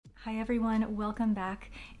Hi everyone, welcome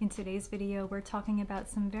back. In today's video, we're talking about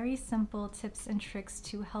some very simple tips and tricks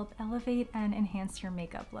to help elevate and enhance your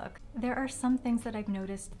makeup look. There are some things that I've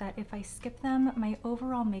noticed that if I skip them, my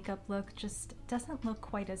overall makeup look just doesn't look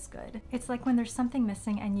quite as good. It's like when there's something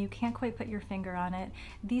missing and you can't quite put your finger on it.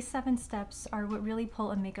 These 7 steps are what really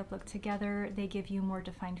pull a makeup look together. They give you more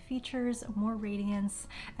defined features, more radiance,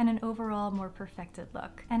 and an overall more perfected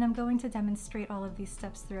look. And I'm going to demonstrate all of these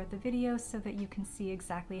steps throughout the video so that you can see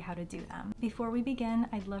exactly how to do them. Before we begin,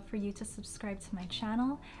 I'd love for you to subscribe to my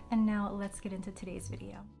channel, and now let's get into today's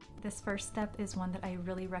video. This first step is one that I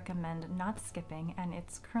really recommend not skipping, and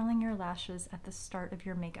it's curling your lashes at the start of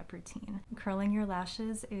your makeup routine. Curling your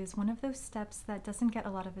lashes is one of those steps that doesn't get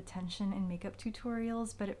a lot of attention in makeup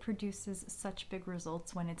tutorials, but it produces such big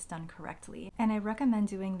results when it's done correctly. And I recommend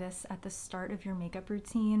doing this at the start of your makeup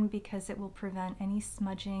routine because it will prevent any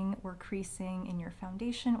smudging or creasing in your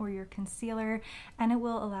foundation or your concealer, and it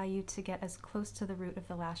will allow you to get as close to the root of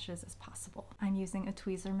the lashes as possible. I'm using a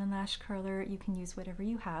Tweezerman lash curler. You can use whatever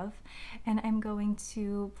you have. And I'm going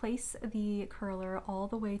to place the curler all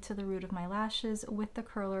the way to the root of my lashes with the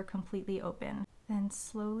curler completely open. Then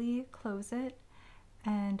slowly close it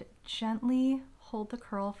and gently hold the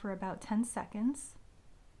curl for about 10 seconds.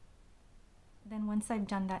 Then once I've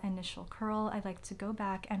done that initial curl, I like to go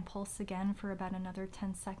back and pulse again for about another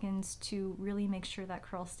 10 seconds to really make sure that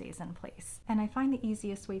curl stays in place. And I find the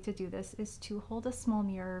easiest way to do this is to hold a small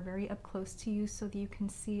mirror very up close to you so that you can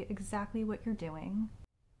see exactly what you're doing.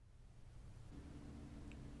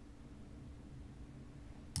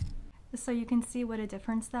 So you can see what a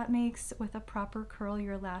difference that makes. With a proper curl,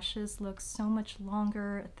 your lashes look so much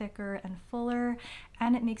longer, thicker, and fuller,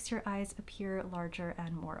 and it makes your eyes appear larger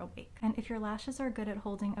and more awake. And if your lashes are good at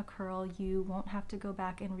holding a curl, you won't have to go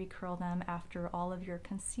back and recurl them after all of your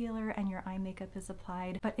concealer and your eye makeup is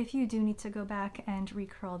applied. But if you do need to go back and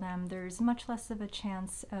recurl them, there's much less of a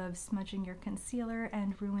chance of smudging your concealer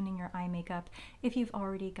and ruining your eye makeup if you've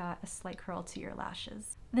already got a slight curl to your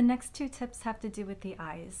lashes. The next 2 tips have to do with the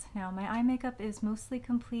eyes. Now, my eye makeup is mostly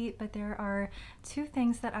complete, but there are 2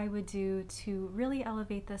 things that I would do to really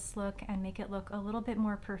elevate this look and make it look a little bit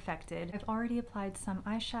more perfected. I've already applied some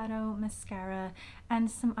eyeshadow, mascara, and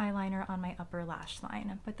some eyeliner on my upper lash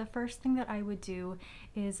line. But the first thing that I would do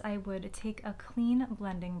is I would take a clean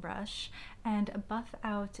blending brush and buff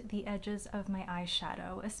out the edges of my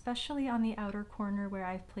eyeshadow, especially on the outer corner where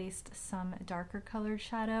I've placed some darker colored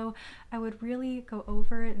shadow. I would really go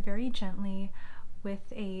over it very gently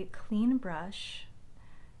with a clean brush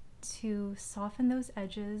to soften those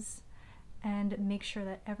edges and make sure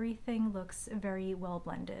that everything looks very well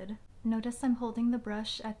blended. Notice I'm holding the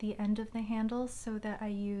brush at the end of the handle so that I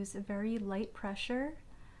use very light pressure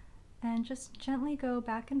and just gently go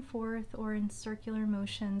back and forth or in circular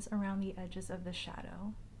motions around the edges of the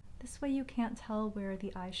shadow. This way you can't tell where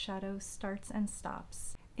the eyeshadow starts and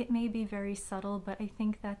stops. It may be very subtle, but I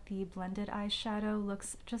think that the blended eyeshadow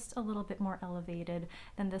looks just a little bit more elevated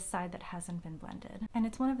than the side that hasn't been blended. And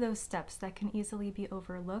it's one of those steps that can easily be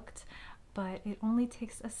overlooked, but it only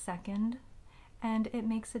takes a second and it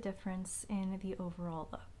makes a difference in the overall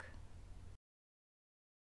look.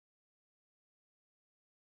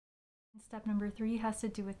 Step number 3 has to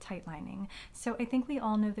do with tight lining. So I think we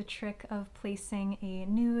all know the trick of placing a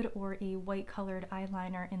nude or a white colored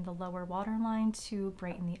eyeliner in the lower waterline to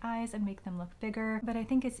brighten the eyes and make them look bigger, but I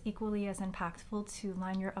think it's equally as impactful to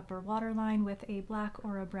line your upper waterline with a black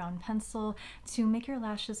or a brown pencil to make your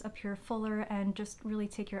lashes appear fuller and just really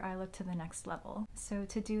take your eye look to the next level. So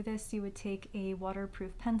to do this, you would take a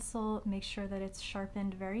waterproof pencil, make sure that it's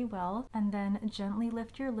sharpened very well, and then gently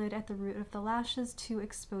lift your lid at the root of the lashes to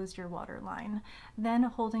expose your waterline. Then,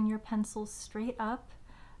 holding your pencil straight up,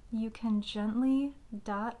 you can gently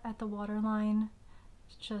dot at the waterline,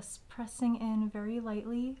 just pressing in very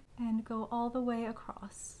lightly and go all the way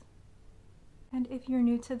across. And if you're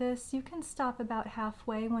new to this, you can stop about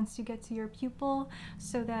halfway once you get to your pupil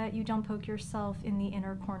so that you don't poke yourself in the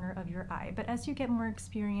inner corner of your eye. But as you get more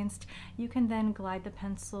experienced, you can then glide the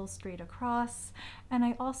pencil straight across. And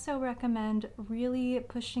I also recommend really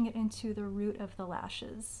pushing it into the root of the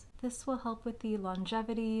lashes. This will help with the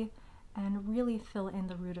longevity and really fill in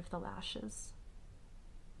the root of the lashes.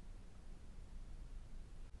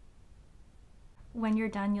 When you're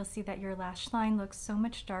done, you'll see that your lash line looks so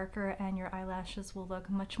much darker and your eyelashes will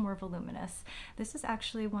look much more voluminous. This is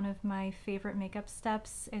actually one of my favorite makeup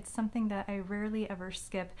steps. It's something that I rarely ever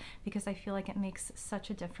skip because I feel like it makes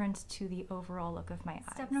such a difference to the overall look of my eyes.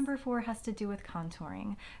 Step number 4 has to do with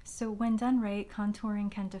contouring. So when done right,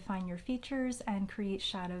 contouring can define your features and create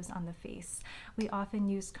shadows on the face. We often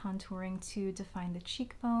use contouring to define the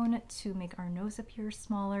cheekbone, to make our nose appear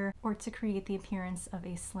smaller, or to create the appearance of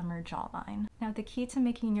a slimmer jawline. Now, the key to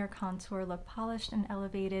making your contour look polished and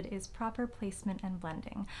elevated is proper placement and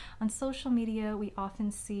blending. On social media, we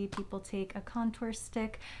often see people take a contour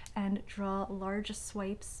stick and draw large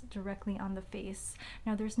swipes directly on the face.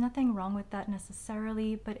 Now, there's nothing wrong with that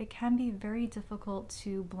necessarily, but it can be very difficult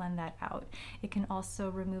to blend that out. It can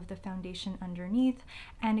also remove the foundation underneath,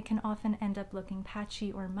 and it can often end up looking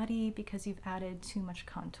patchy or muddy because you've added too much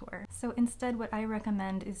contour. So instead, what I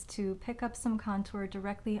recommend is to pick up some contour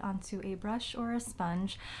directly onto a brush or a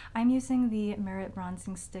sponge. I'm using the Merit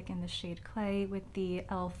Bronzing Stick in the shade Clay with the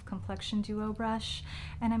e.l.f. Complexion Duo brush,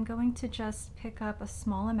 and I'm going to just pick up a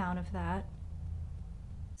small amount of that.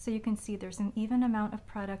 So you can see there's an even amount of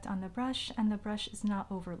product on the brush and the brush is not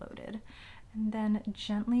overloaded. And then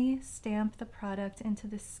gently stamp the product into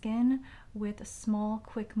the skin with small,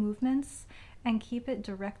 quick movements and keep it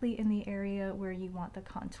directly in the area where you want the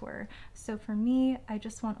contour. So for me, I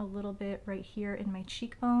just want a little bit right here in my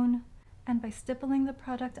cheekbone. And by stippling the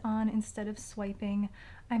product on instead of swiping,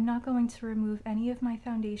 I'm not going to remove any of my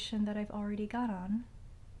foundation that I've already got on.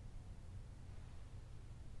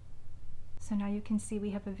 So now you can see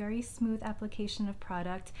we have a very smooth application of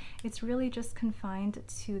product. It's really just confined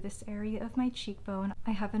to this area of my cheekbone.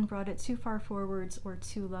 I haven't brought it too far forwards or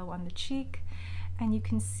too low on the cheek. And you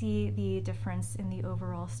can see the difference in the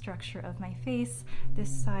overall structure of my face.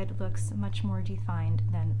 This side looks much more defined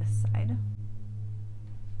than this side.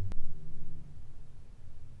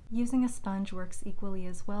 Using a sponge works equally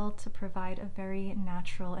as well to provide a very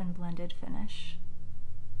natural and blended finish.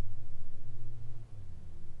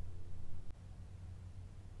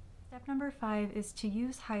 Step number 5 is to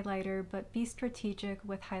use highlighter, but be strategic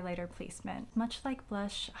with highlighter placement. Much like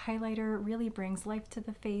blush, highlighter really brings life to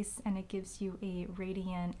the face and it gives you a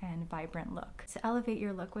radiant and vibrant look. To elevate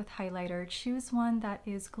your look with highlighter, choose one that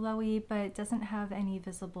is glowy but doesn't have any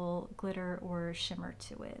visible glitter or shimmer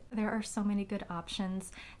to it. There are so many good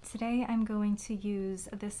options. Today I'm going to use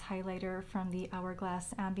this highlighter from the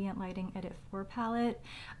Hourglass Ambient Lighting Edit 4 palette,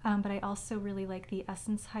 but I also really like the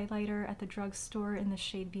Essence highlighter at the drugstore in the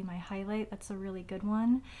shade Be My Highlight. That's a really good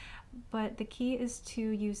one. But the key is to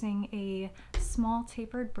using a small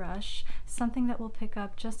tapered brush, something that will pick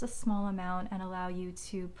up just a small amount and allow you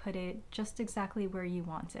to put it just exactly where you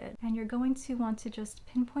want it. And you're going to want to just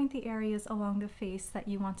pinpoint the areas along the face that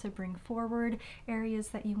you want to bring forward, areas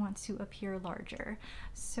that you want to appear larger.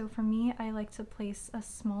 So for me, I like to place a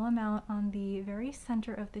small amount on the very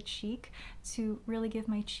center of the cheek to really give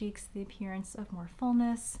my cheeks the appearance of more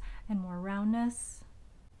fullness and more roundness.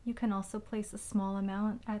 You can also place a small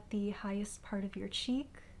amount at the highest part of your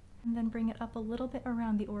cheek and then bring it up a little bit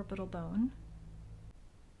around the orbital bone.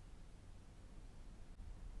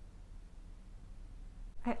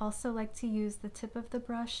 I also like to use the tip of the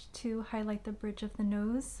brush to highlight the bridge of the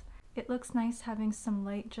nose. It looks nice having some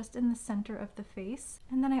light just in the center of the face.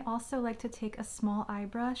 And then I also like to take a small eye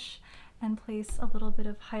brush and place a little bit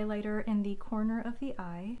of highlighter in the corner of the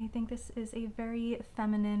eye. I think this is a very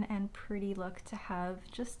feminine and pretty look to have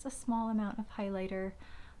just a small amount of highlighter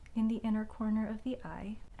in the inner corner of the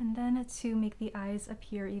eye. And then to make the eyes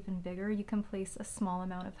appear even bigger, you can place a small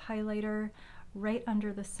amount of highlighter right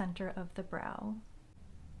under the center of the brow.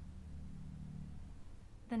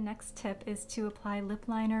 The next tip is to apply lip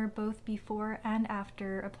liner both before and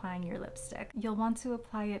after applying your lipstick. You'll want to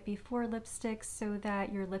apply it before lipstick so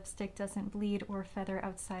that your lipstick doesn't bleed or feather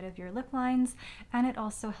outside of your lip lines, and it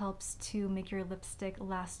also helps to make your lipstick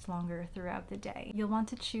last longer throughout the day. You'll want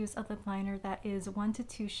to choose a lip liner that is 1 to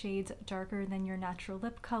 2 shades darker than your natural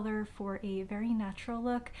lip color for a very natural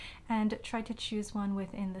look, and try to choose one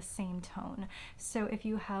within the same tone. So if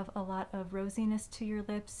you have a lot of rosiness to your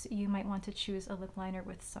lips, you might want to choose a lip liner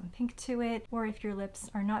with some pink to it, or if your lips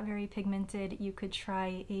are not very pigmented, you could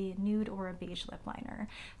try a nude or a beige lip liner.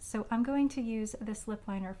 So I'm going to use this lip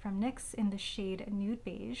liner from NYX in the shade Nude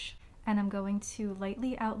Beige, and I'm going to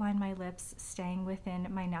lightly outline my lips, staying within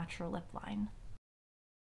my natural lip line.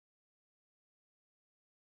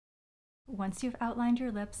 Once you've outlined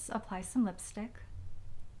your lips, apply some lipstick.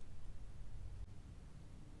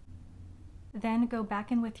 Then go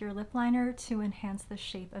back in with your lip liner to enhance the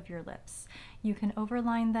shape of your lips. You can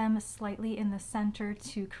overline them slightly in the center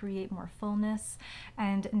to create more fullness,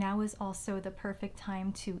 and now is also the perfect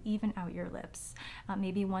time to even out your lips.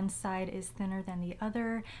 Maybe one side is thinner than the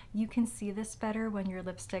other. You can see this better when your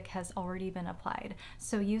lipstick has already been applied.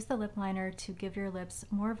 So use the lip liner to give your lips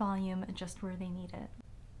more volume just where they need it.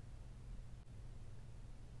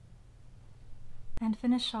 And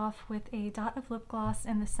finish off with a dot of lip gloss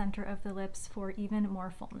in the center of the lips for even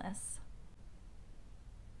more fullness.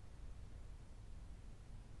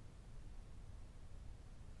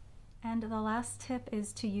 And the last tip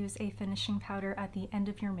is to use a finishing powder at the end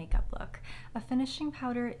of your makeup look. A finishing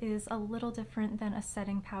powder is a little different than a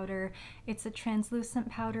setting powder. It's a translucent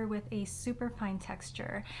powder with a super fine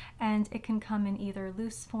texture, and it can come in either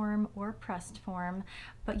loose form or pressed form,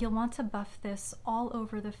 but you'll want to buff this all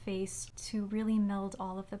over the face to really meld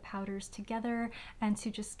all of the powders together and to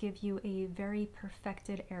just give you a very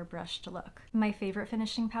perfected airbrushed look. My favorite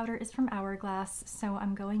finishing powder is from Hourglass, so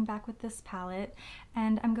I'm going back with this palette,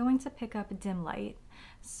 and I'm going to pick up Dim Light.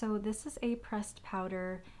 So this is a pressed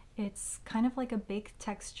powder. It's kind of like a baked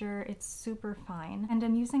texture. It's super fine, and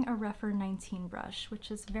I'm using a Rephr 19 brush,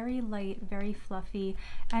 which is very light, very fluffy,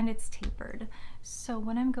 and it's tapered. So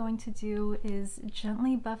what I'm going to do is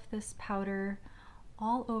gently buff this powder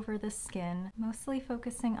all over the skin, mostly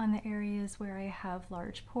focusing on the areas where I have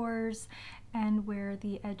large pores and where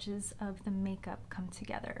the edges of the makeup come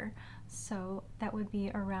together. So that would be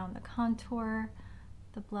around the contour,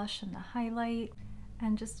 the blush and the highlight,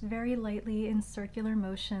 and just very lightly in circular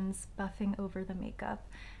motions buffing over the makeup.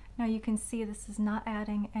 Now you can see this is not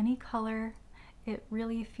adding any color. It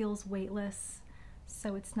really feels weightless,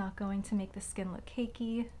 so it's not going to make the skin look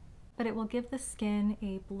cakey, but it will give the skin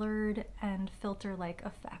a blurred and filter-like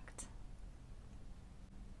effect.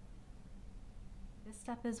 This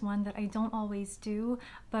step is one that I don't always do,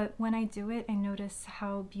 but when I do it, I notice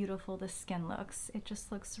how beautiful the skin looks. It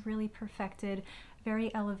just looks really perfected,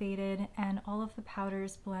 very elevated, and all of the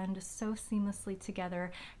powders blend so seamlessly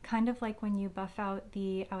together, kind of like when you buff out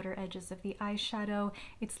the outer edges of the eyeshadow.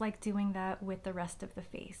 It's like doing that with the rest of the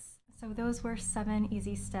face. So those were 7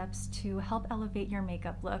 easy steps to help elevate your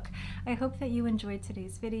makeup look. I hope that you enjoyed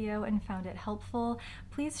today's video and found it helpful.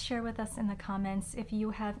 Please share with us in the comments if you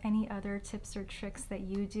have any other tips or tricks that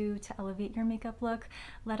you do to elevate your makeup look.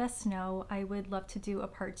 Let us know. I would love to do a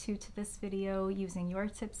part 2 to this video using your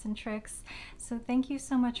tips and tricks. So thank you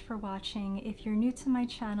so much for watching. If you're new to my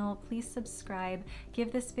channel, please subscribe,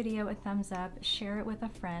 give this video a thumbs up, share it with a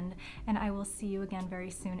friend, and I will see you again very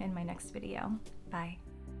soon in my next video. Bye.